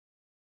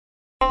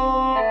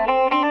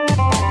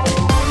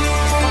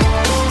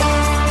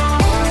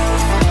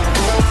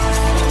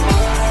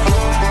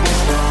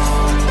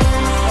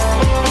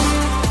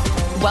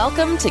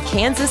Welcome to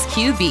Kansas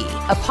QB,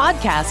 a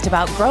podcast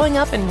about growing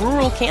up in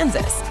rural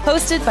Kansas,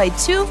 hosted by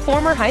two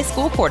former high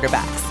school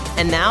quarterbacks.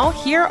 And now,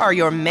 here are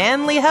your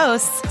manly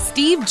hosts,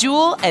 Steve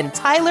Jewell and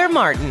Tyler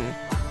Martin.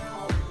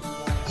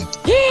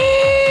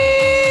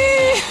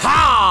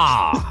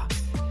 Yee-haw!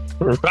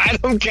 Ride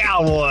 'em,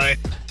 cowboy.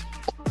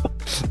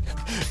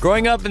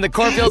 Growing up in the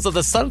cornfields of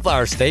the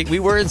Sunflower State,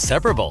 we were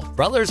inseparable.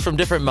 Brothers from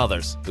different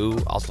mothers, who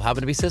also happen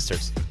to be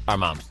sisters. Our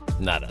moms,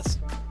 not us.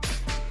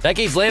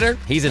 Decades later,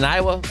 he's in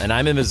Iowa and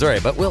I'm in Missouri,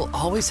 but we'll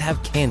always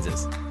have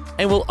Kansas,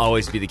 and we'll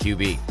always be the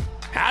QB.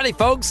 Howdy,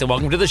 folks, and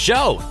welcome to the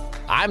show.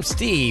 I'm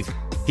Steve,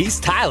 he's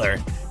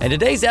Tyler, and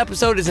today's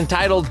episode is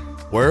entitled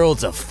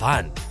Worlds of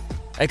Fun.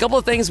 A couple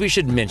of things we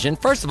should mention.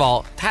 First of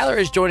all, Tyler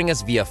is joining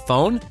us via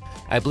phone.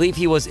 I believe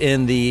he was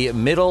in the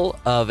middle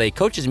of a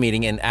coach's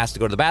meeting and asked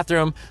to go to the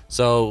bathroom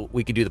so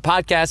we could do the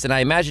podcast, and I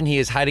imagine he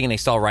is hiding in a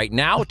stall right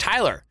now.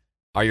 Tyler,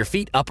 are your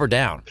feet up or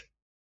down?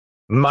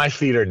 My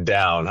feet are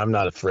down. I'm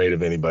not afraid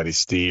of anybody,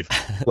 Steve.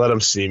 Let them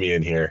see me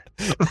in here.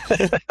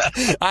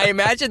 I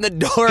imagine the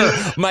door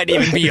might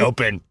even be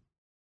open.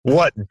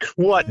 What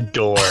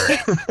door?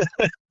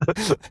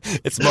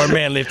 It's more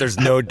manly if there's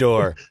no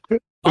door.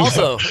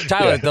 Also,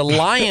 Tyler, the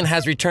lion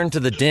has returned to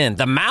the den.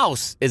 The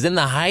mouse is in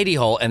the hidey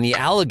hole, and the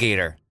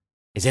alligator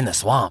is in the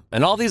swamp.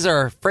 And all these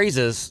are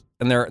phrases,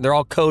 and they're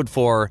all code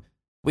for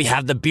we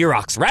have the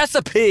Bierox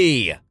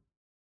recipe.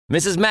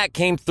 Mrs. Mack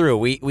came through.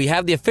 We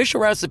have the official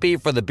recipe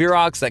for the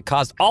Bierox that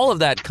caused all of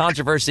that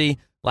controversy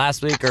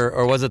last week,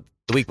 or was it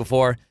the week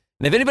before?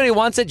 And if anybody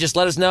wants it, just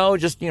let us know.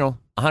 Just,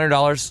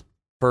 $100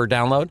 per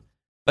download.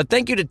 But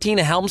thank you to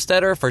Tina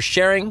Helmstetter for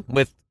sharing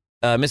with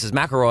Mrs.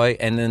 McElroy,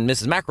 and then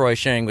Mrs. McElroy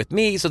sharing with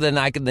me, so then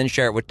I could then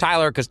share it with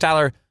Tyler, because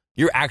Tyler,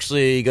 you're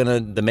actually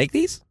going to make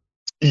these?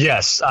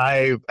 Yes,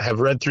 I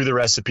have read through the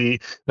recipe.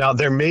 Now,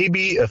 there may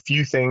be a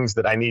few things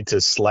that I need to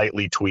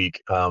slightly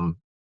tweak,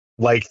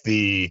 like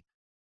the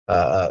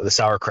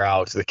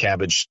sauerkraut, the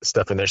cabbage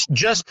stuff in there,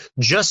 just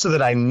so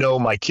that I know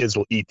my kids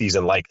will eat these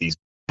and like these.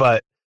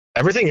 But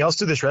everything else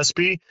to this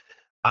recipe,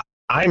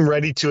 I'm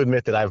ready to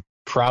admit that I'm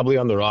probably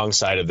on the wrong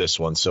side of this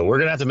one. So we're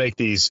going to have to make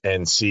these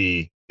and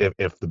see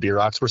if the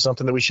Bierox were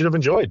something that we should have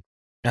enjoyed.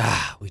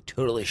 We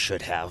totally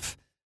should have.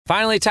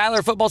 Finally,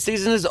 Tyler, football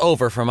season is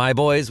over for my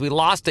boys. We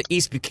lost to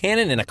East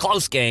Buchanan in a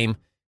close game.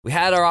 We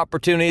had our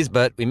opportunities,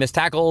 but we missed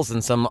tackles,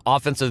 and some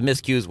offensive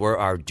miscues were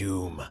our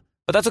doom.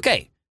 But that's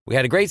okay. We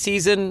had a great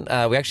season.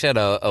 We actually had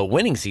a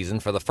winning season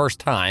for the first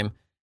time.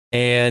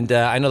 And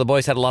I know the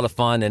boys had a lot of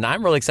fun, and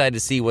I'm really excited to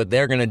see what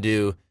they're going to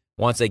do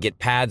once they get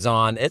pads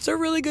on. It's a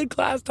really good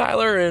class,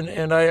 Tyler,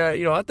 and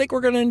I think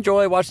we're going to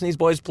enjoy watching these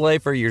boys play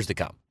for years to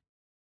come.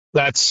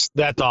 That's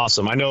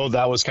awesome. I know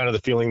that was kind of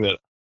the feeling that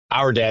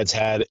our dads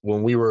had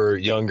when we were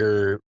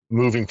younger,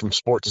 moving from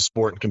sport to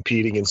sport and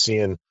competing and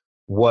seeing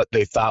what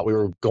they thought we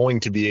were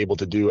going to be able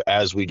to do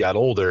as we got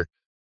older.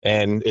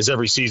 And as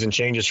every season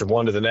changes from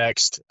one to the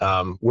next,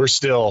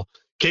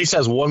 Case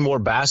has one more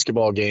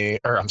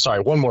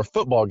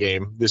football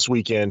game this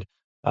weekend,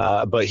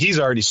 but he's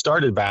already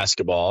started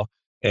basketball,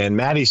 and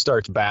Maddie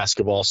starts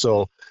basketball.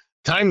 So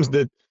things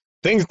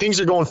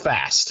are going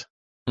fast.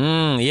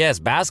 Yes,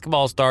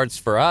 basketball starts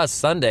for us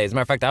Sunday. As a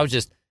matter of fact, I was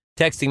just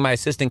texting my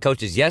assistant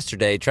coaches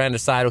yesterday trying to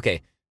decide,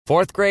 okay,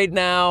 fourth grade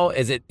now,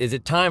 is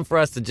it time for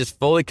us to just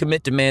fully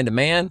commit to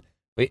man-to-man?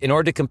 In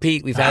order to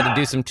compete, we've had to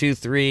do some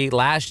 2-3.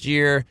 Last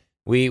year,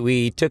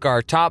 we took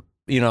our top,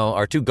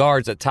 our two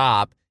guards at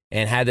top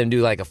and had them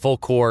do like a full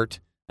court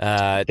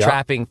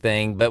trapping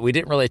thing, but we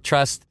didn't really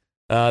trust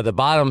the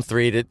bottom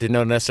three to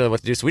know necessarily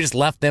what to do. So we just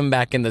left them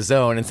back in the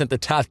zone and sent the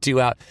top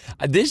two out.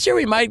 This year,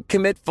 we might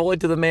commit fully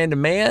to the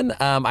man-to-man.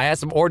 I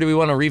asked them, or do we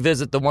want to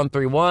revisit the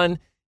 1-3-1?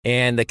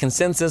 And the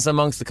consensus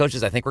amongst the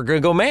coaches, I think we're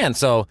going to go man.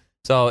 So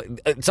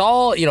it's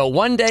all,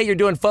 one day you're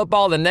doing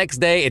football, the next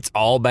day it's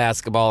all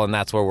basketball, and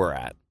that's where we're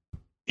at.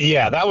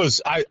 Yeah,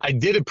 I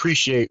did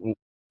appreciate,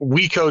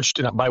 we coached,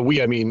 and by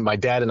we, I mean my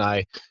dad and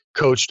I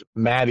coached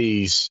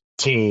Maddie's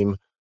team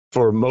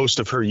for most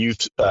of her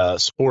youth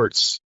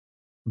sports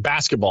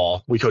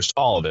basketball. We coached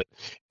all of it.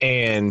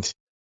 And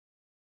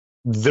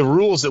the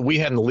rules that we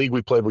had in the league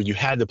we played were you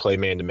had to play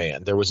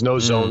man-to-man. There was no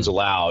zones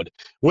allowed,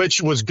 which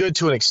was good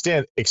to an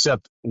extent,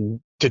 except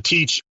to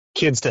teach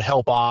kids to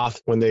help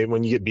off when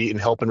you get beaten,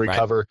 help and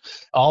recover,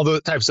 all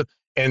those types of.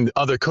 And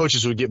other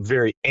coaches would get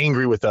very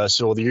angry with us.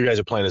 So you guys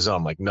are playing a zone.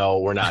 I'm like, no,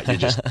 we're not. You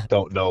just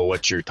don't know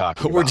what you're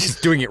talking about. We're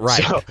just doing it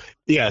right. So,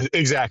 yeah,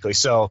 exactly.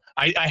 So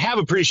I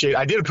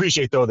did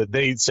appreciate though that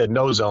they said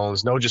no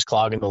zones, no just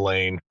clogging the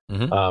lane.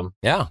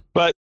 Yeah.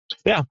 But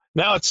yeah,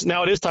 now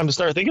it is time to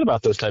start thinking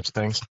about those types of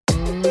things.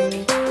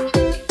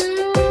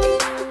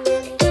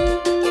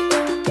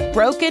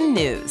 Broken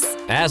news.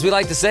 As we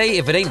like to say,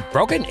 if it ain't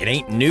broken, it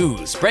ain't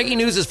news. Breaking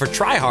news is for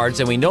tryhards,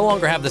 and we no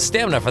longer have the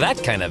stamina for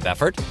that kind of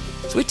effort.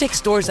 So we take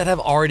stories that have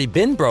already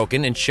been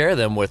broken and share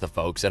them with the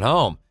folks at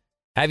home.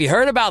 Have you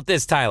heard about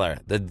this, Tyler?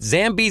 The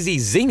Zambezi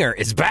Zinger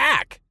is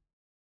back.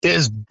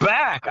 Is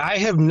back. I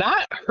have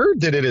not heard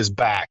that it is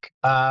back.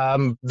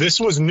 This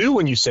was new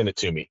when you sent it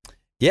to me.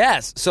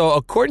 Yes. So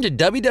according to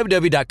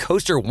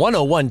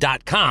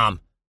www.coaster101.com,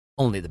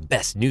 only the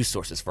best news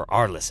sources for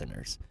our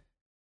listeners.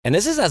 And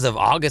this is as of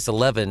August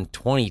 11,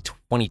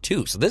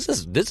 2022. So this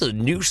is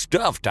new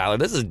stuff, Tyler.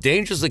 This is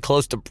dangerously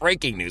close to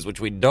breaking news,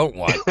 which we don't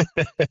want.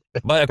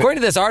 But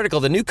according to this article,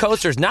 the new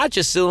coaster is not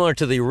just similar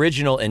to the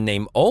original in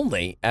name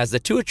only, as the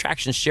two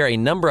attractions share a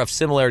number of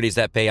similarities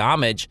that pay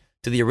homage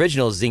to the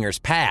original Zinger's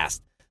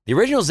past. The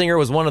original Zinger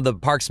was one of the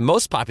park's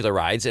most popular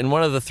rides and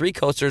one of the three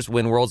coasters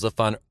when Worlds of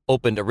Fun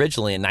opened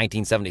originally in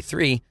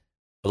 1973.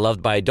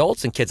 Beloved by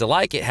adults and kids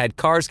alike, it had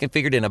cars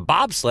configured in a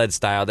bobsled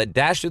style that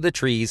dashed through the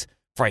trees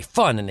for a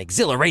fun and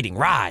exhilarating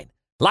ride.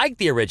 Like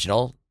the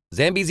original,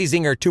 Zambezi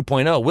Zinger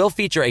 2.0 will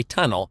feature a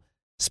tunnel,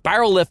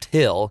 spiral lift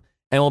hill,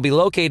 and will be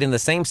located in the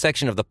same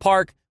section of the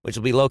park, which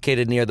will be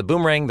located near the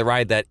Boomerang, the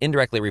ride that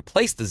indirectly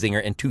replaced the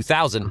Zinger in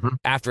 2000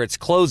 after its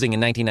closing in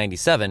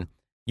 1997,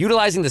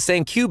 utilizing the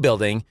same queue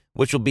building,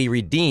 which will be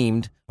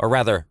rethemed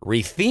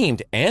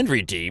and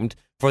redeemed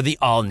for the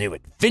all-new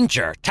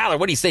adventure. Tyler,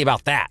 what do you say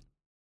about that?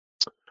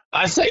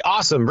 I say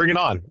awesome. Bring it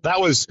on. That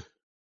was...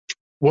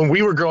 When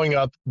we were growing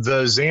up,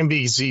 the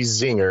Zambezi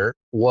Zinger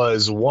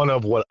was one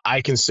of what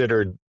I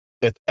considered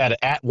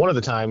at one of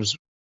the times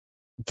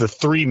the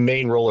three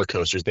main roller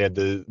coasters. They had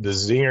the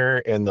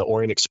Zinger and the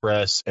Orient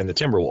Express and the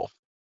Timberwolf.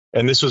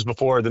 And this was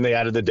before, then they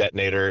added the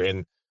Detonator,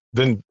 and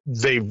then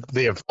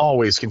they have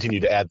always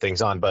continued to add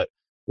things on. But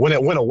when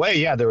it went away,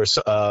 yeah, there was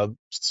a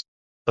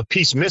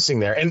piece missing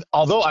there. And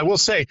although I will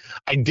say,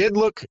 I did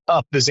look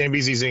up the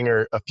Zambezi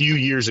Zinger a few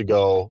years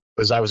ago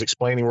as I was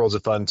explaining Worlds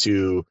of Fun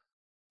to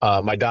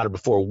my daughter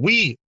before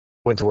we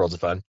went to Worlds of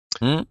Fun.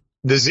 The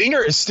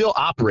Zinger is still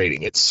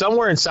operating. It's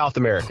somewhere in South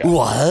America.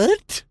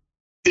 What?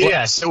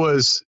 Yes, it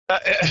was.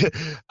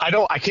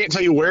 I can't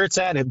tell you where it's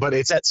at, but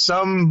it's at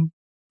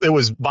it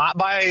was bought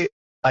by,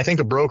 I think,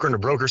 a broker, and a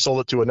broker sold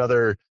it to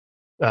another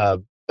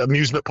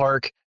amusement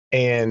park.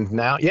 And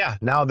now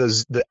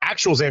the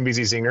actual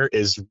Zambezi Zinger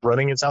is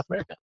running in South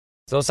America.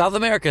 So South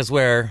America is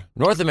where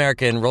North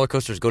American roller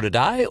coasters go to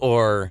die,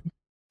 or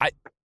I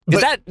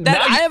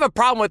have a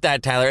problem with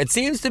that, Tyler. It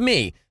seems to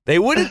me they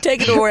would have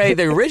taken away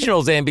the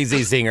original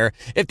Zambezi Zinger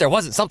if there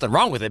wasn't something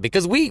wrong with it,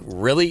 because we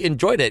really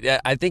enjoyed it.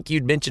 I think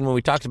you'd mentioned when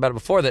we talked about it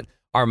before that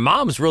our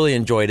moms really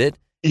enjoyed it.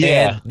 Yeah.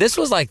 And this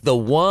was like the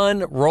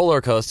one roller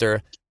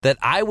coaster that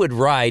I would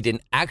ride and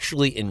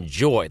actually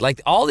enjoy.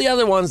 Like all the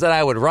other ones that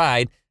I would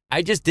ride,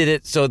 I just did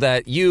it so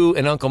that you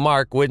and Uncle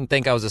Mark wouldn't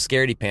think I was a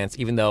scaredy pants,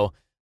 even though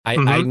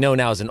I know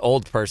now as an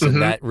old person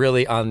that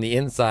really on the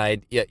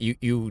inside,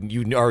 you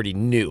already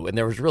knew, and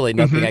there was really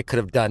nothing I could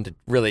have done to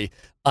really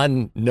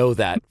unknow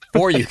that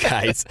for you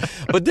guys.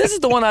 But this is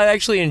the one I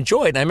actually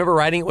enjoyed. And I remember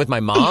riding it with my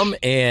mom,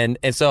 and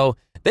so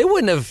they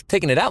wouldn't have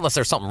taken it out unless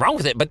there's something wrong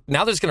with it. But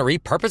now they're just going to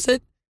repurpose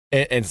it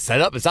and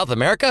set it up in South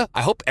America.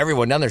 I hope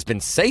everyone down there's been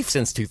safe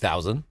since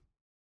 2000.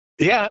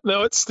 Yeah,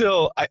 no, it's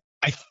still.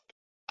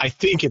 I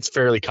think it's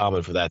fairly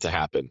common for that to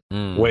happen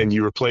when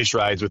you replace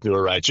rides with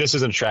newer rides, just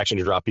as an attraction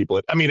to draw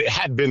people. I mean, it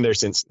had been there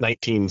since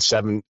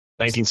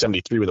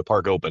 1973 when the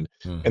park opened,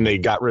 and they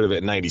got rid of it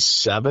in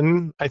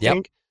 97, I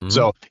think.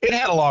 So it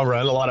had a long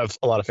run, a lot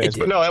of fans.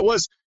 But no, it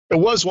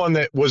was one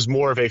that was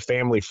more of a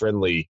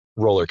family-friendly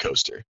roller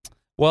coaster.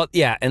 Well,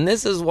 yeah, and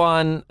this is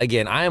one,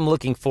 again, I am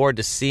looking forward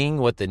to seeing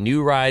what the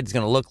new ride's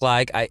going to look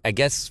like. I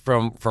guess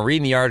from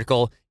reading the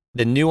article,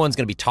 the new one's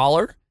going to be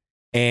taller,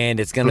 and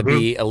it's going to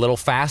be a little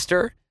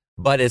faster.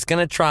 But it's going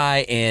to try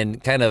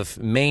and kind of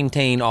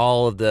maintain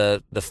all of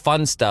the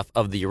fun stuff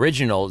of the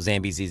original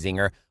Zambezi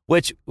Zinger,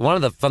 which one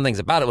of the fun things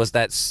about it was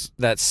that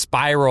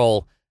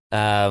spiral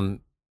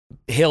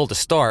hill to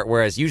start,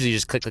 whereas usually you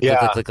just click.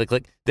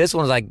 This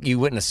one's like you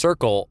went in a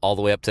circle all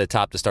the way up to the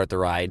top to start the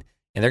ride.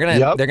 And they're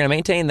gonna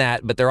maintain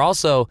that, but they're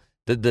also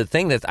the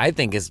thing that I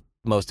think is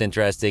most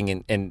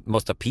interesting and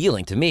most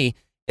appealing to me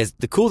is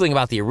the cool thing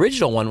about the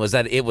original one was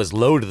that it was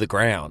low to the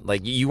ground.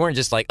 Like you weren't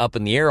just like up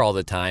in the air all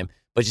the time,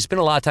 but you spent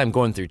a lot of time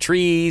going through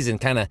trees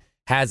and kind of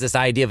has this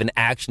idea of an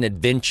action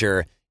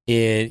adventure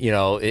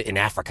in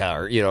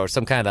Africa or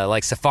some kind of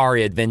like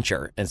safari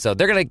adventure. And so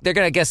they're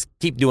gonna I guess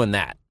keep doing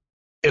that.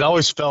 It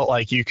always felt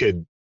like you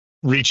could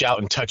reach out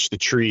and touch the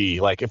tree.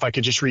 Like if I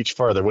could just reach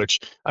farther, which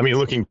I mean,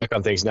 looking back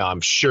on things now,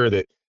 I'm sure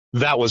that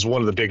was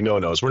one of the big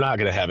no-nos. We're not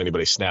going to have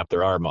anybody snap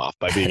their arm off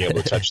by being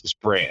able to touch this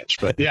branch.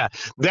 But yeah,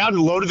 down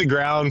low to the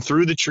ground,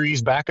 through the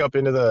trees, back up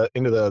into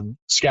the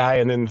sky,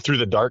 and then through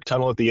the dark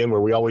tunnel at the end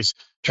where we always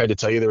tried to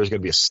tell you there was going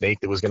to be a snake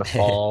that was going to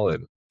fall.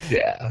 And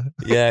yeah,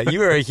 you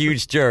were a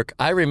huge jerk.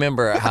 I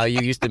remember how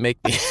you used to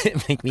make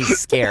me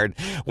scared.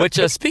 Which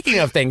speaking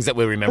of things that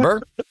we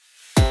remember.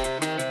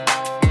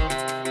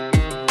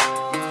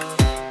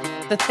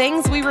 The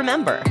things we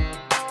remember.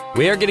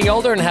 We are getting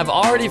older and have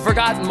already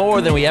forgotten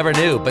more than we ever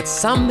knew, but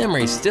some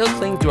memories still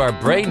cling to our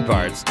brain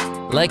parts,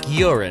 like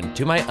urine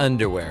to my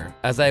underwear,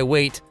 as I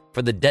wait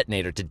for the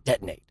detonator to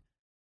detonate.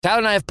 Tyler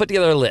and I have put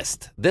together a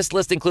list. This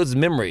list includes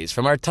memories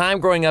from our time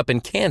growing up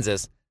in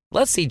Kansas.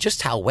 Let's see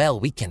just how well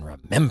we can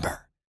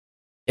remember.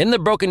 In the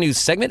Broken News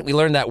segment, we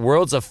learned that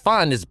Worlds of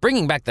Fun is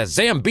bringing back the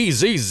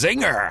Zambezi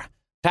Zinger.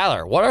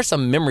 Tyler, what are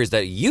some memories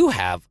that you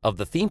have of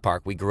the theme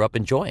park we grew up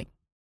enjoying?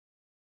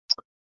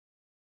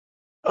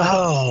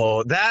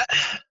 Oh, that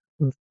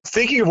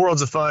thinking of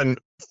Worlds of Fun,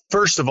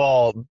 first of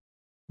all,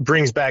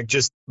 brings back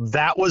just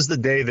that was the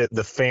day that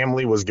the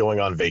family was going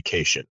on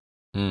vacation.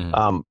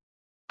 Mm.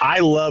 I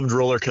loved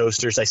roller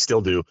coasters. I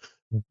still do.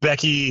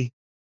 Becky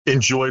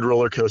enjoyed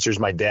roller coasters.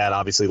 My dad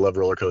obviously loved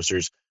roller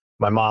coasters.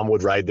 My mom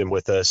would ride them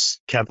with us.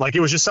 Like,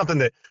 it was just something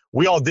that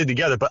we all did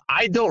together. But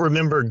I don't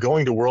remember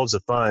going to Worlds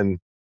of Fun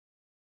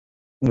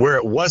where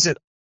it wasn't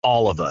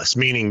all of us,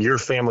 meaning your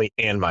family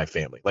and my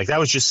family. Like, that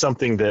was just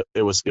something that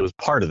it was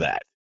part of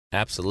that.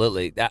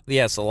 Absolutely.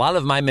 Yes, a lot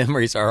of my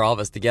memories are all of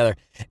us together.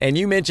 And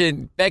you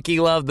mentioned Becky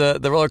loved the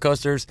roller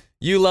coasters.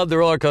 You loved the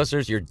roller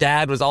coasters. Your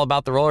dad was all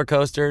about the roller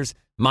coasters.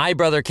 My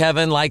brother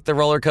Kevin liked the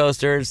roller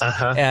coasters.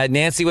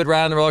 Nancy would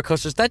ride on the roller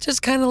coasters. That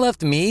just kind of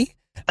left me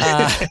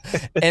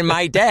and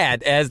my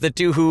dad as the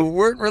two who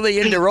weren't really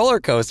into roller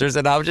coasters.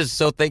 And I was just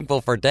so thankful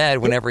for Dad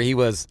whenever he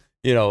was,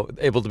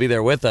 able to be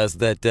there with us,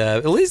 that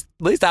at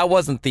least I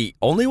wasn't the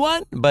only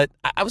one. But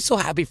I was so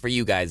happy for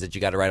you guys that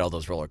you got to ride all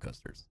those roller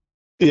coasters.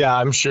 Yeah,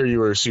 I'm sure you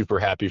were super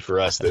happy for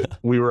us that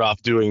we were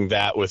off doing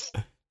that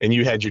and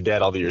you had your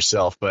dad all to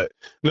yourself. But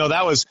no,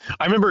 you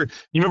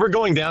remember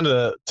going down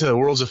to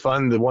Worlds of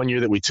Fun the one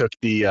year that we took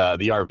the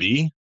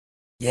RV?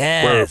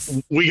 Yes.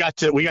 Where we got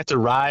to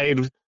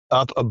ride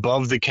up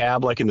above the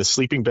cab, like in the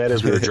sleeping bed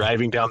as we were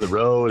driving down the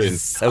road. And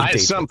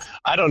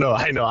I don't know.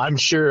 I know. I'm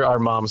sure our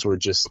moms were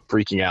just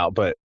freaking out,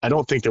 but I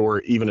don't think there were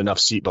even enough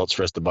seatbelts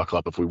for us to buckle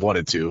up if we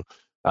wanted to.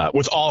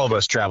 With all of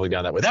us traveling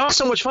down that way. That was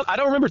so much fun. I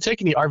don't remember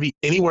taking the RV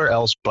anywhere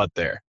else but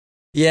there.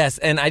 Yes,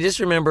 and I just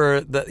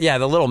remember the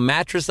little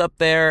mattress up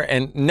there,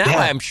 and now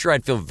I'm sure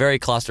I'd feel very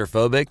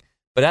claustrophobic,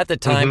 but at the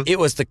time, it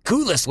was the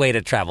coolest way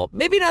to travel.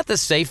 Maybe not the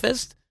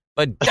safest,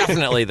 but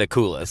definitely the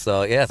coolest.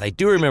 So, yes, I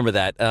do remember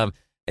that.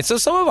 And so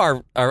some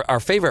of our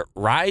favorite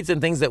rides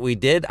and things that we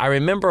did, I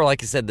remember,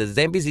 like I said, the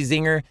Zambezi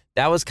Zinger,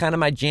 that was kind of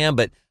my jam,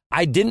 but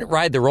I didn't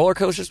ride the roller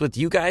coasters with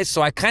you guys,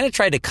 so I kind of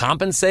tried to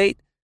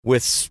compensate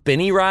with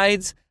spinny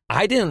rides.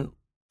 I didn't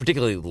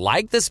particularly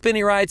like the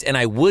spinny rides, and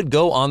I would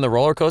go on the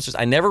roller coasters.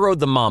 I never rode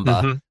the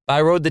Mamba, but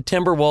I rode the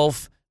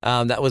Timberwolf.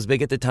 That was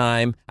big at the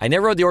time. I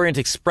never rode the Orient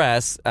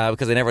Express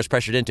because I never was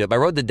pressured into it. But I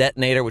rode the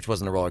Detonator, which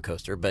wasn't a roller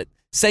coaster, but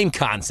same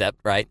concept,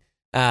 right?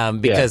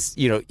 Because,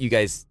 you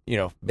guys,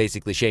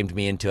 basically shamed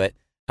me into it.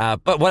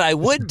 But what I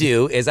would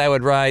do is I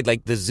would ride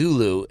like the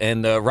Zulu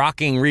and the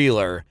Rocking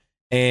Reeler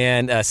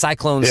and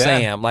Cyclone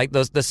Sam. Like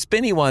the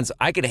spinny ones,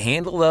 I could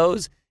handle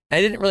those. I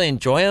didn't really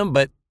enjoy them,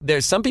 but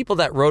there's some people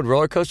that rode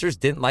roller coasters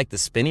didn't like the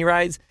spinny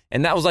rides,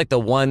 and that was like the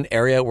one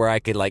area where I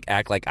could like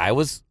act like I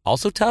was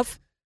also tough.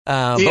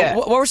 But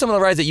what were some of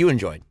the rides that you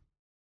enjoyed?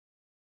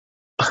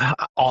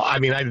 I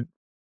mean,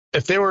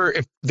 if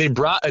they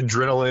brought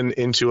adrenaline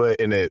into it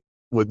and it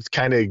would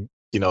kind of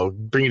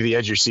bring you to the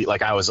edge of your seat,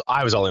 like I was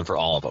all in for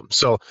all of them.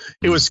 So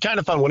it was kind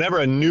of fun whenever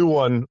a new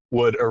one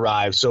would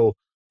arrive. So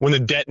when the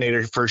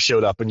Detonator first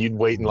showed up and you'd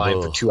wait in line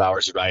for 2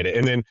 hours to ride it.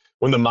 And then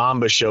when the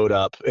Mamba showed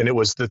up and it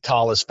was the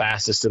tallest,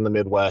 fastest in the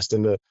Midwest,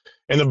 and the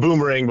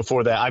Boomerang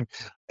before that,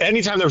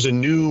 anytime there was a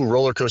new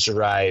roller coaster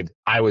ride,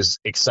 I was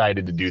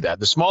excited to do that.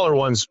 The smaller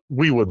ones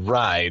we would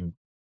ride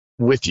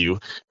with you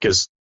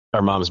because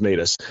our moms made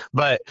us,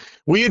 but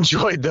we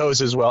enjoyed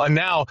those as well. And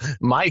now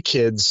my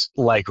kids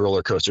like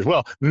roller coasters.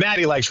 Well,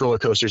 Maddie likes roller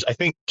coasters. I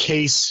think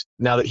Case,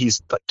 now that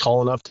he's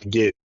tall enough to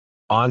get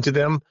onto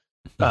them,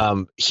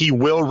 he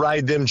will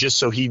ride them just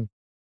so he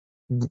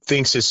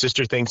thinks his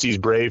sister thinks he's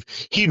brave.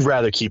 He'd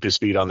rather keep his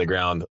feet on the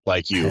ground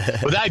like you.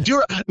 But I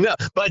do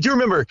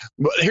remember,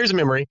 here's a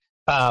memory,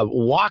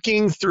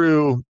 walking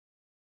through,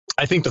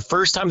 I think the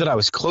first time that I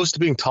was close to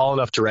being tall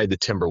enough to ride the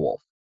Timberwolf.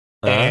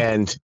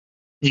 And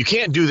you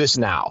can't do this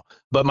now,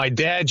 but my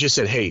dad just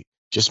said, hey,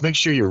 just make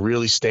sure you're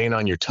really staying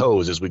on your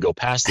toes as we go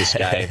past this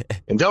guy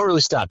and don't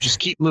really stop. Just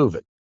keep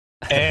moving.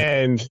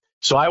 And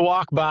so I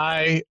walk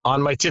by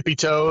on my tippy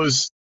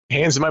toes,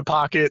 hands in my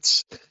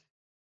pockets,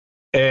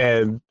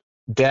 and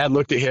Dad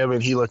looked at him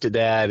and he looked at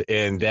Dad,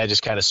 and Dad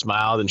just kind of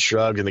smiled and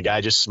shrugged, and the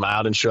guy just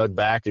smiled and shrugged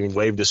back and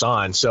waved us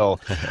on. So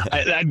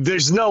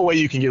there's no way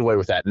you can get away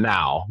with that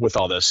now with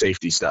all the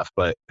safety stuff.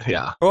 But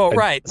yeah. Well,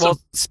 right. Well,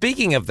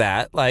 speaking of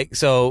that,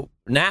 so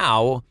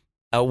now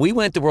we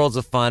went to Worlds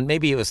of Fun.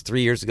 Maybe it was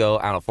 3 years ago.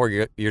 I don't know,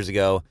 4 years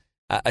ago.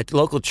 A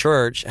local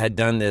church had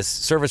done this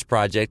service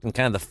project, and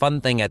kind of the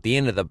fun thing at the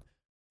end of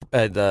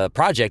the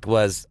project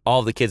was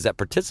all the kids that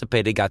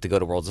participated got to go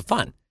to Worlds of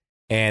Fun.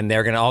 And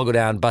they're going to all go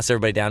down, bus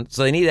everybody down.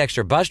 So they need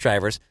extra bus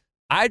drivers.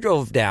 I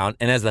drove down,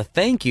 and as a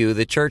thank you,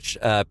 the church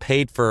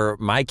paid for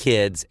my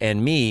kids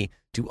and me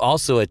to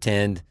also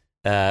attend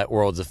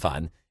Worlds of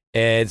Fun.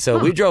 And so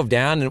we drove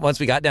down, and once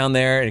we got down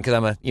there, and because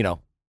I'm a,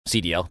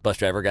 CDL, bus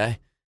driver guy,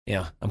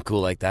 I'm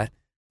cool like that.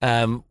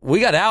 We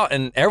got out,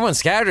 and everyone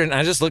scattered, and I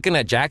was just looking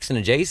at Jackson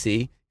and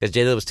JC, because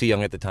Jayla was too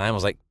young at the time. I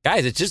was like,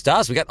 guys, it's just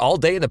us. We got all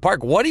day in the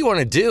park. What do you want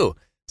to do?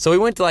 So we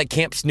went to,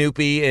 Camp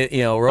Snoopy,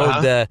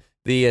 rode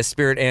the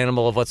spirit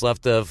animal of what's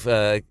left of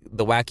the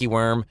wacky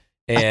worm,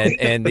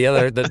 and the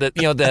other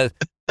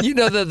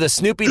the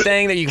Snoopy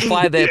thing that you can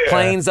fly the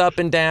planes up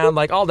and down,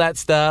 all that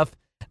stuff.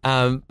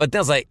 But then I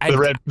was like, the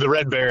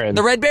Red Baron.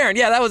 The Red Baron,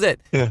 yeah, that was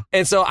it. Yeah.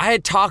 And so I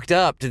had talked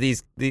up to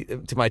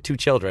to my two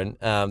children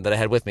that I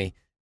had with me,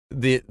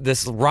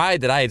 this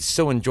ride that I had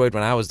so enjoyed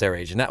when I was their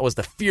age, and that was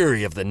the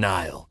Fury of the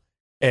Nile.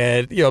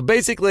 And,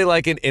 basically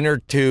like an inner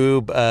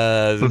tube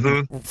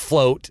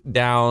float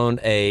down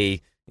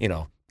a,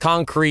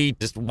 concrete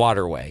just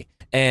waterway.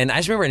 And I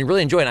just remember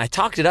really enjoying it. I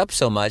talked it up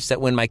so much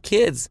that when my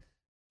kids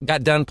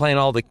got done running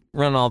all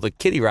the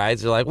kiddie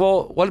rides, they're like,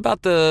 well, what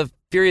about the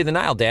Fury of the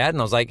Nile, Dad?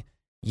 And I was like,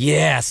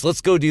 yes,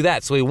 let's go do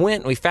that. So we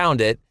went and we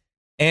found it.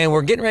 And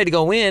we're getting ready to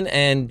go in,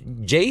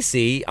 and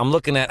JC, I'm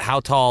looking at how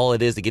tall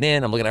it is to get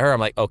in. I'm looking at her. I'm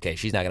like, okay,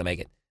 she's not going to make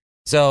it.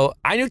 So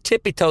I knew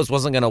Tippy Toes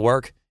wasn't going to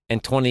work in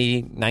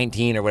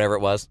 2019 or whatever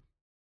it was.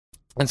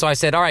 And so I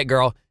said, all right,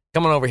 girl,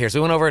 come on over here. So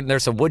we went over, and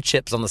there's some wood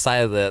chips on the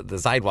side of the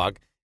sidewalk.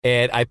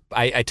 And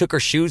I took her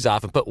shoes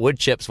off and put wood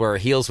chips where her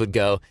heels would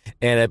go.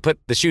 And I put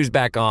the shoes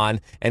back on.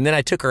 And then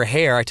I took her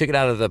hair. I took it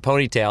out of the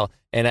ponytail.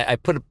 And I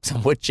put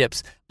some wood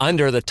chips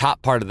under the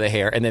top part of the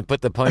hair. And then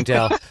put the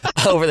ponytail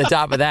over the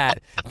top of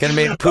that. Kind of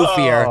made it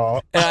poofier.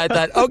 Oh. And I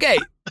thought, okay,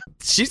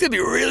 she's going to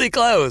be really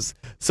close.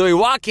 So we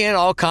walk in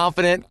all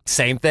confident.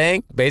 Same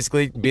thing.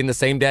 Basically being the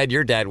same dad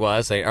your dad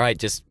was. Saying, all right,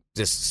 just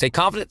stay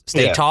confident.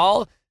 Stay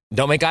tall.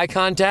 Don't make eye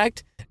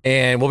contact.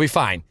 And we'll be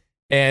fine.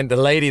 And the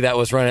lady that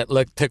was running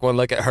it took one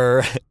look at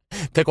her,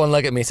 took one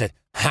look at me and said,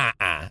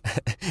 ha-uh.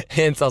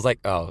 And so I was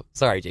like, oh,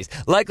 sorry, Jace.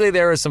 Luckily,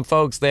 there were some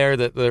folks there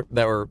that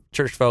were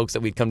church folks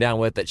that we'd come down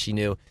with that she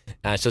knew.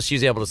 So she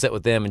was able to sit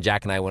with them, and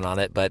Jack and I went on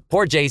it. But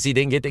poor JC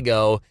didn't get to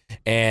go.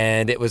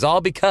 And it was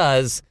all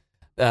because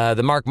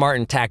the Mark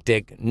Martin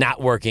tactic not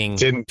working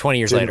 20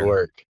 years later.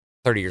 Work.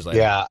 30 years later.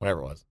 Yeah.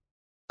 Whatever it was.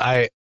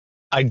 I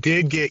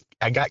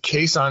got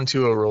Case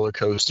onto a roller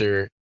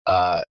coaster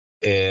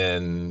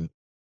in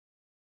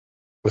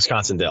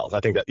Wisconsin Dells. I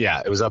think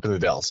it was up in the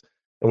Dells.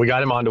 And we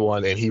got him onto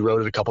one, and he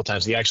rode it a couple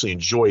times. He actually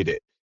enjoyed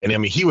it. And I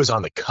mean, he was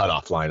on the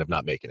cutoff line of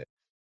not making it.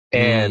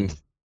 And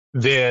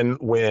then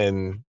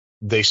when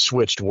they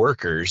switched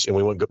workers and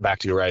we went back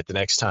to go ride it the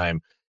next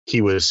time,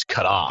 he was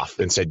cut off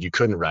and said you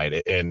couldn't ride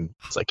it. And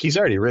it's like, he's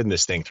already ridden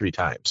this thing 3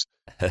 times.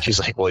 She's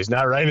like, well, he's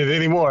not riding it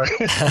anymore.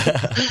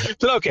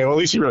 So, okay, well, at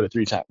least he rode it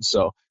 3 times.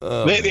 So,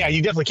 yeah,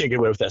 you definitely can't get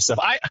away with that stuff.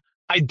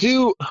 I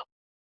do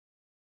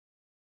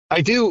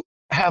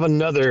have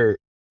another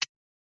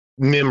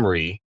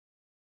memory,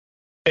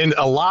 and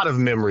a lot of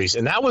memories,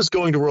 and that was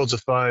going to Worlds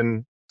of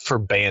Fun for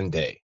Band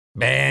Day.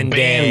 Band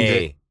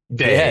Day.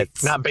 Yes.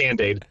 Not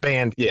Band-Aid.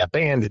 Band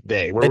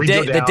Day. Where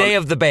the day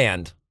of the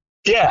band.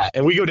 Yeah,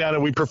 and we go down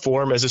and we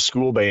perform as a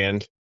school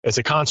band, as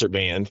a concert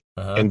band,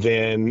 and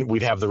then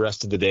we'd have the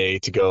rest of the day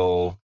to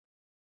go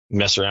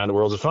mess around at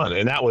Worlds of Fun.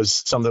 And that was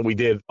something we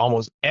did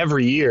almost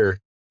every year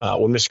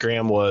when Mrs.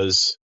 Graham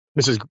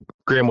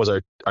was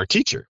our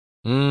teacher.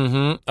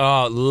 Mm-hmm.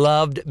 Oh,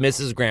 loved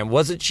Mrs. Graham.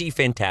 Wasn't she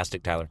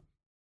fantastic, Tyler?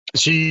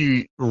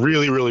 She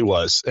really, really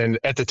was. And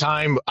at the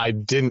time, I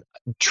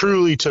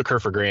truly took her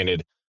for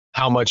granted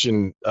how much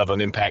of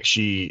an impact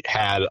she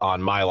had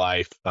on my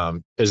life.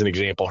 As an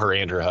example, her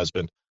and her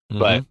husband. Mm-hmm.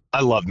 But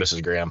I love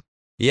Mrs. Graham.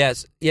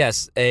 Yes.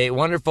 A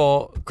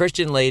wonderful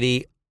Christian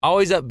lady,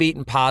 always upbeat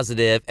and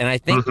positive. And I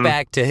think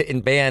back to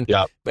in band,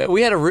 but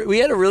we had a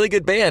really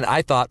good band,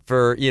 I thought,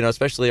 for,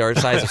 especially our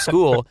size of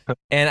school.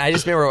 And I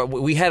just remember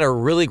we had a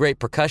really great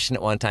percussion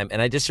at one time.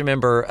 And I just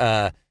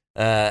remember,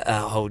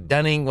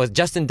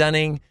 Justin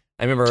Dunning.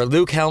 I remember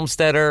Luke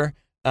Helmstetter.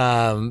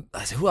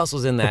 Who else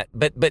was in that?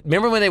 But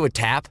remember when they would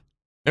tap?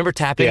 Remember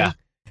tapping? Yeah.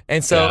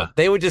 And so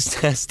they would just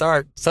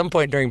start some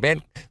point during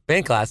band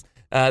class.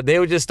 They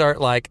would just start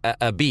like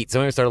a beat.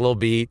 Someone would start a little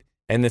beat,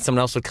 and then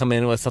someone else would come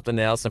in with something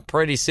else. And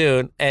pretty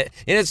soon, and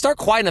it'd start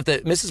quiet enough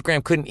that Mrs.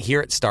 Graham couldn't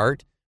hear it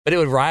start, but it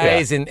would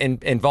rise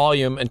in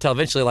volume until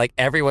eventually, like,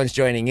 everyone's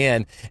joining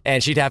in,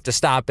 and she'd have to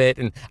stop it.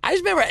 And I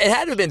just remember it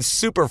had to have been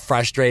super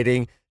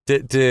frustrating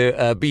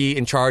to be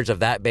in charge of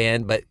that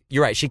band. But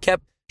you're right, she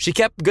kept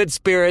good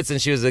spirits, and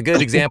she was a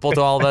good example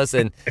to all of us.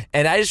 And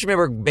I just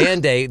remember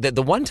Band Day,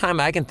 the one time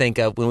I can think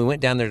of when we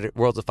went down there to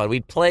Worlds of Fun,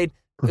 we'd played.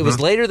 It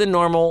was later than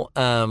normal.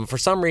 For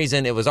some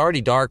reason, it was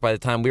already dark by the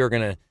time we were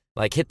going to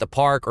like hit the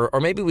park, or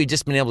maybe we'd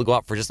just been able to go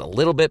out for just a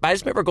little bit. But I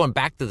just remember going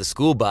back to the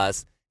school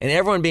bus and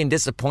everyone being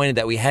disappointed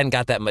that we hadn't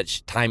got that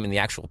much time in the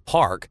actual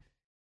park.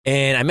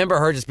 And I remember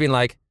her just being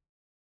like,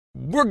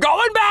 we're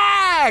going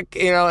back,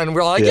 and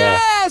we're like,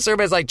 yes!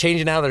 Everybody's like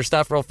changing out of their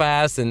stuff real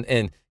fast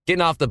and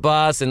getting off the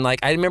bus. And like,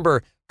 I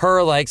remember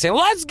her like saying,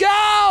 let's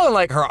go! And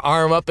like her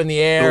arm up in the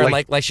air,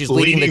 like she's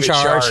leading the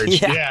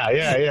charge. Yeah.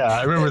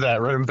 I remember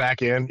that, running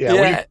back in.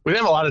 Yeah. We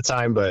didn't have a lot of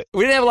time, but.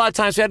 We didn't have a lot of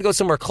time, so we had to go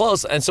somewhere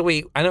close. And so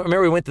I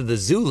remember we went to the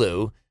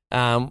Zulu.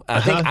 I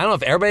don't know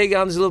if everybody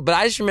got on the Zulu, but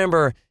I just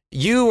remember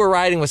you were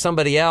riding with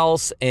somebody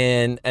else,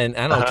 and I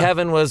don't know,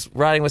 Kevin was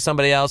riding with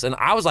somebody else, and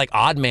I was like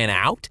odd man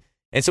out.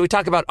 And so we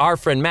talk about our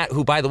friend Matt,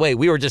 who, by the way,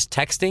 we were just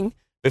texting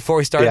before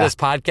we started this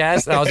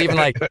podcast. And I was even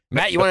like,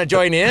 Matt, you want to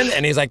join in?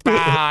 And he's like,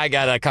 I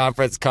got a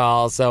conference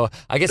call. So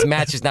I guess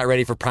Matt's just not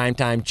ready for prime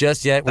time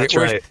just yet. That's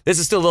right. This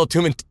is still a little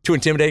too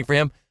intimidating for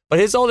him. But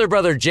his older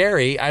brother,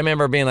 Jerry, I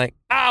remember being like,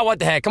 what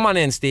the heck? Come on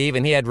in, Steve.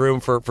 And he had room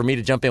for me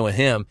to jump in with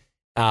him.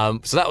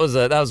 So that was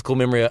a cool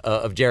memory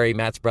of Jerry,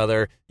 Matt's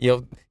brother.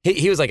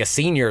 He was like a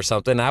senior or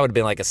something. I would have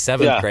been like a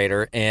seventh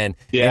grader. And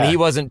he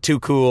wasn't too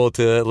cool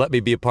to let me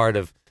be a part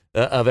of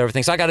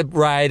everything. So I got to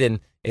ride,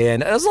 and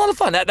it was a lot of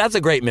fun. That's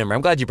a great memory.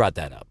 I'm glad you brought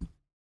that up.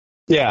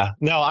 Yeah.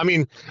 No, I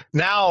mean,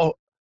 now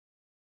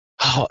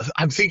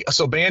I'm thinking,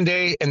 so band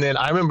day. And then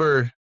I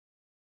remember,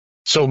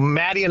 so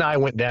Maddie and I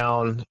went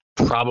down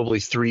probably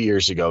 3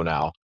 years ago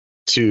now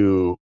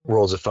to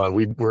Worlds of Fun.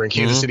 We were in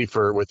Kansas City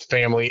with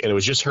family, and it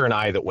was just her and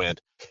I that went.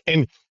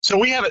 And so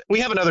we have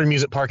another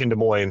music park in Des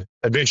Moines,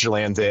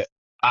 Adventureland, that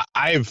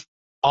I've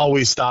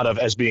always thought of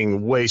as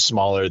being way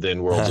smaller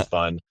than Worlds of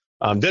Fun.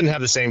 Doesn't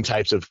have the same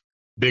types of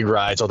big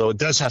rides, although it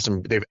does have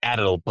they've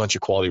added a bunch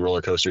of quality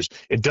roller coasters.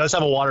 It does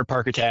have a water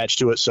park attached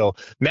to it. So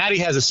Maddie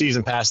has a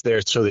season pass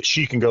there so that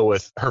she can go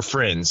with her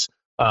friends.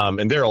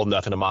 And they're old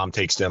enough, and a mom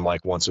takes them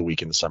like once a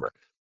week in the summer.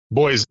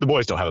 The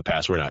boys don't have a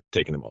pass. We're not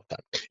taking them all the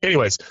time.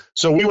 Anyways,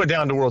 so we went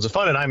down to Worlds of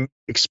Fun, and I'm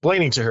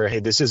explaining to her, hey,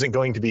 this isn't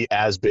going to be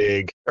as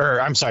big,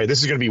 this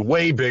is going to be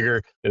way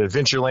bigger than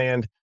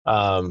Adventureland.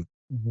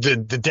 The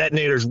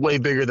detonator's way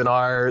bigger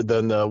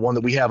than the one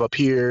that we have up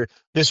here.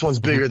 This one's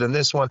bigger than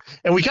this one.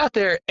 And we got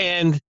there,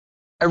 and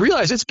I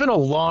realized it's been a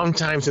long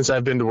time since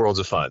I've been to Worlds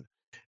of Fun.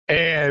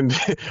 And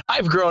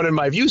I've grown and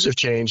my views have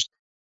changed.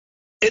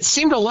 It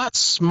seemed a lot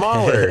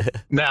smaller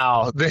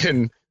now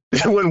than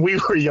when we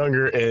were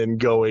younger and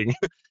going.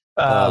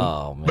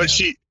 But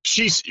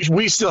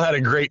we still had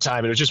a great time.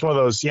 And it was just one of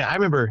those, I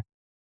remember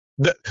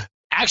the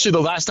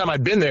last time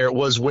I'd been there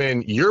was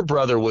when your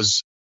brother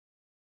was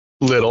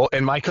little,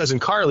 and my cousin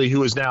Carly,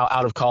 who is now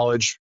out of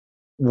college,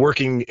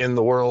 working in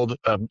the world,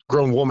 a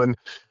grown woman,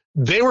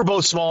 they were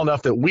both small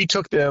enough that we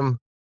took them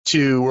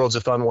to Worlds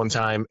of Fun one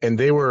time, and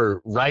they were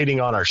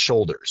riding on our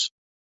shoulders.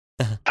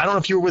 I don't know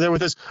if you were there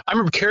with us. I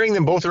remember carrying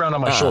them both around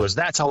on my shoulders.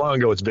 That's how long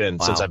ago it's been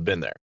since I've been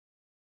there.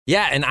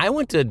 Yeah, and I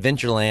went to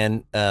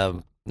Adventureland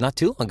not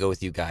too long ago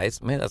with you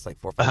guys. Maybe that's like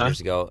 4 or 5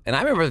 years ago. And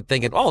I remember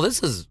thinking,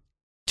 this is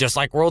just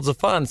like Worlds of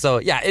Fun. So,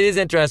 it is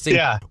interesting.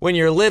 Yeah. When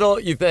you're little,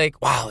 you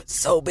think, wow, it's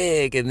so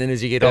big. And then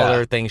as you get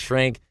older, things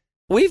shrink.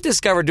 We've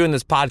discovered doing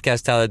this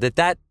podcast, Tyler,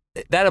 that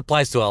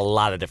applies to a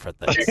lot of different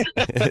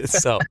things.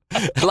 So,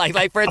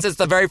 like for instance,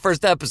 the very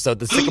first episode,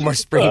 the Sycamore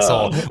Springs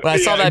hole. When I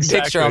saw that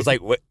picture, I was like,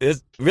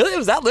 really? It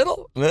was that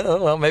little?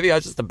 Well, maybe I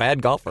was just a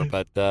bad golfer.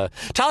 But,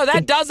 Tyler,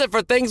 that does it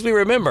for things we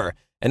remember.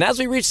 And as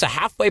we reach the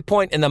halfway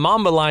point in the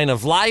Mamba line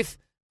of life,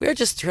 we're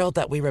just thrilled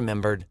that we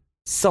remembered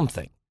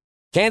something.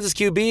 Kansas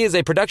QB is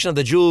a production of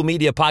the Jewel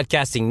Media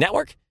Podcasting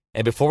Network.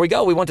 And before we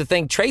go, we want to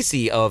thank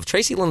Tracy of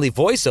Tracy Lindley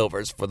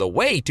Voiceovers for the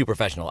way too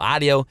professional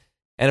audio.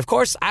 And of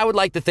course, I would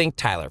like to thank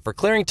Tyler for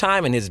clearing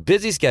time in his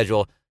busy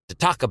schedule to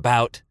talk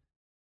about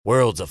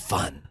Worlds of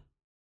Fun.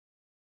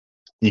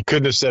 You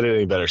couldn't have said it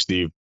any better,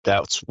 Steve.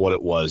 That's what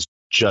it was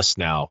just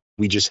now.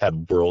 We just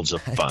had Worlds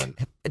of Fun.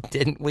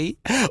 Didn't we?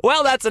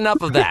 Well, that's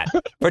enough of that.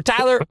 For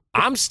Tyler,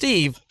 I'm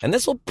Steve, and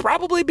this will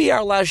probably be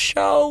our last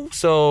show.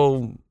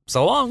 So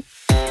long.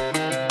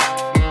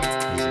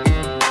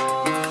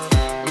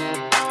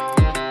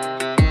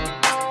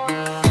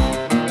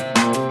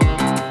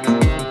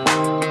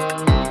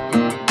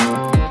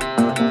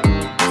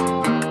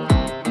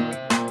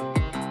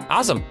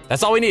 Awesome.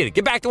 That's all we needed.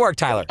 Get back to work,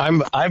 Tyler.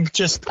 I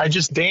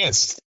just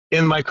danced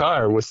in my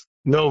car with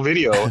no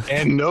video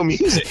and no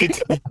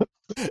music.